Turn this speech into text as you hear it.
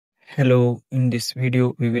Hello, in this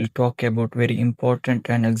video we will talk about very important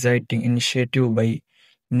and exciting initiative by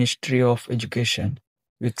Ministry of Education,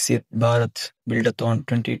 Viksit Bharat Buildathon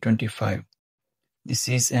 2025. This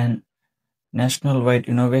is an national-wide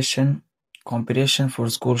innovation competition for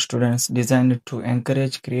school students designed to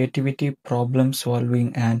encourage creativity, problem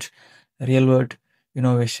solving and real-world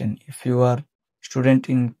innovation. If you are student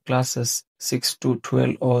in classes 6 to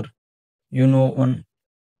 12 or on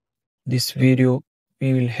this video,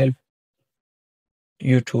 we will help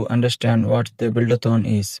you to understand what the Buildathon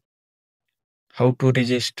is, how to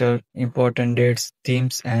register important dates,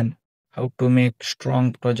 themes, and how to make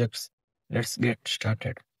strong projects. Let's get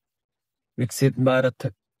started. Viksit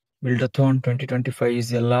Bharat Buildathon 2025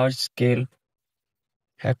 is a large scale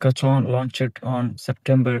hackathon launched on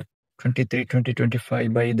September 23,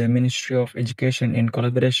 2025 by the Ministry of Education in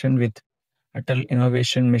collaboration with Atal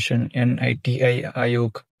Innovation Mission, NITI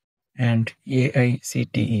Ayog, and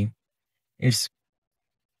AICTE. Its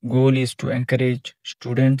goal is to encourage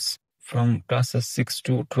students from classes 6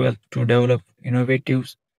 to 12 to develop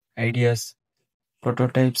innovative ideas,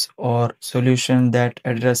 prototypes, or solutions that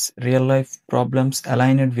address real life problems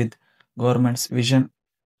aligned with government's vision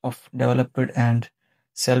of developed and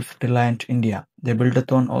self-reliant India. The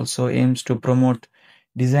Buildathon also aims to promote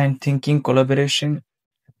design thinking, collaboration,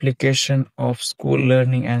 application of school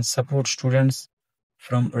learning, and support students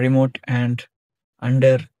from remote and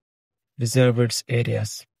under-reserved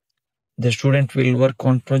areas. The student will work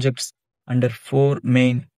on projects under four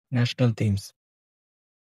main national themes.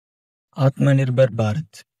 Atmanirbhar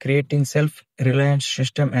Bharat, creating self-reliant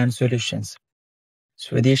system and solutions.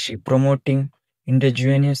 Swadeshi, promoting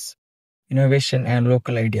indigenous innovation and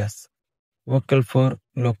local ideas. Vocal for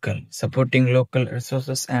local, supporting local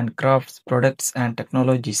resources and crafts, products and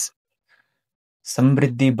technologies.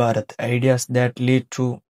 Samriddhi Bharat, ideas that lead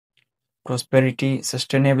to prosperity,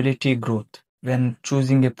 sustainability, growth. When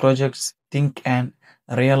choosing a project, think and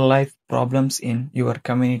real life problems in your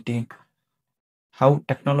community, how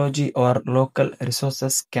technology or local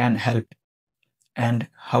resources can help, and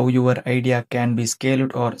how your idea can be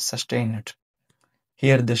scaled or sustained.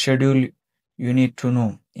 Here the schedule you need to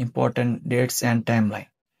know, important dates and timeline.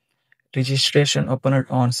 Registration opened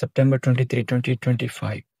on September 23,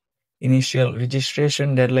 2025. Initial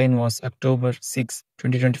registration deadline was October 6,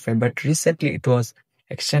 2025, but recently it was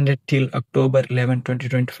extended till October 11,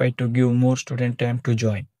 2025 to give more student time to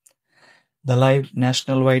join. The live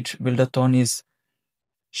national-wide Buildathon is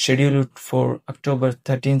scheduled for October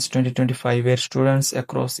 13, 2025, where students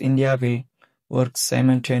across India will work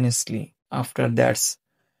simultaneously. After that,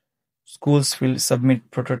 schools will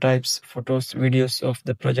submit prototypes, photos, videos of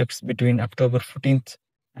the projects between October 14th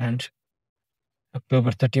and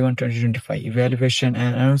October 31, 2025. Evaluation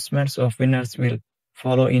and announcements of winners will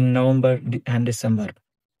follow in November and December.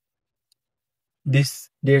 These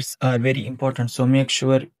dates are very important, so make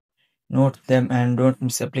sure note them and don't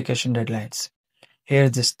miss application deadlines. Here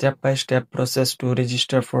is the step-by-step process to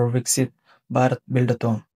register for Viksit Bharat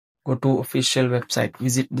Buildathon. Go to official website.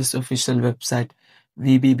 Visit this official website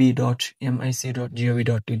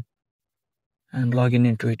vbb.mic.gov.in and log in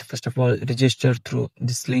into it. First of all, register through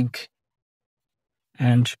this link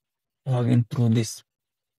and log in through this.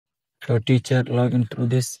 If your teacher, log in through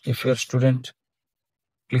this. If you're a student,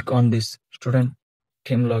 click on this student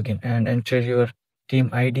team login and enter your team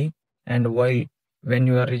ID. And when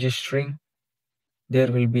you are registering,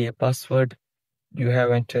 there will be a password you have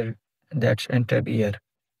entered, that's entered here,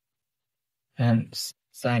 and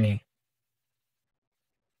sign in.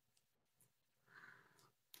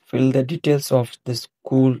 Fill the details of the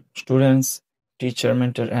school, students, teacher,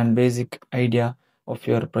 mentor, and basic idea of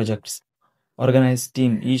your projects. Organize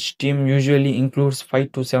team. Each team usually includes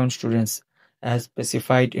 5 to 7 students as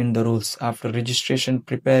specified in the rules. After registration,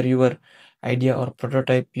 prepare your idea or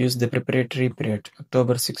prototype. Use the preparatory period,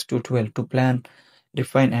 October 6 to 12, to plan,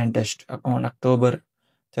 refine, and test. On October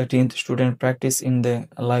 13th, student practice in the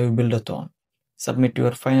live buildathon. Submit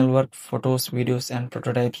your final work, photos, videos, and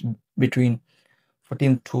prototypes between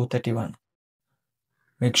 14 to 31.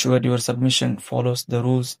 Make sure your submission follows the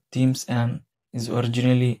rules, themes, and is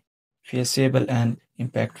originally feasible and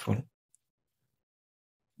impactful.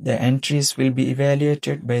 The entries will be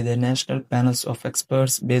evaluated by the national panels of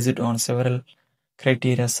experts based on several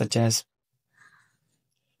criteria such as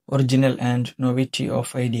original and novelty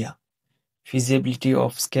of idea, feasibility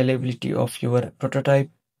of scalability of your prototype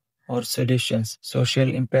or solutions, social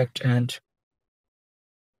impact and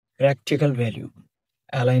practical value,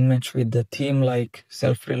 alignment with the theme like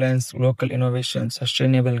self-reliance, local innovation,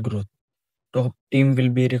 sustainable growth. Top team will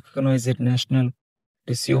be recognized at national,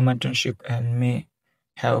 receive mentorship, and may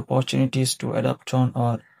have opportunities to adopt on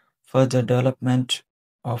or further development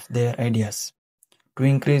of their ideas. To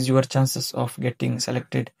increase your chances of getting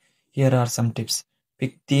selected, here are some tips.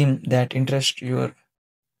 Pick theme that interests you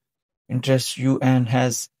and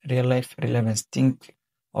has real life relevance. Think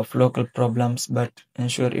of local problems but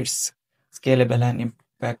ensure it's scalable and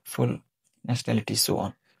impactful nationality, so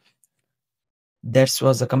on. That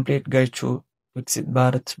was a complete guide to Viksit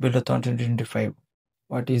Bharat Buildathon 2025.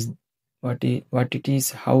 What it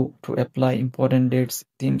is, how to apply important dates,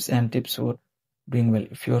 themes, and tips for doing well.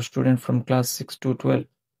 If you're a student from class 6 to 12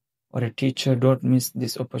 or a teacher, don't miss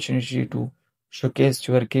this opportunity to showcase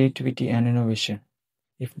your creativity and innovation.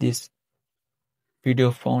 If this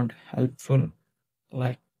video found helpful,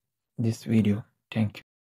 like this video. Thank you.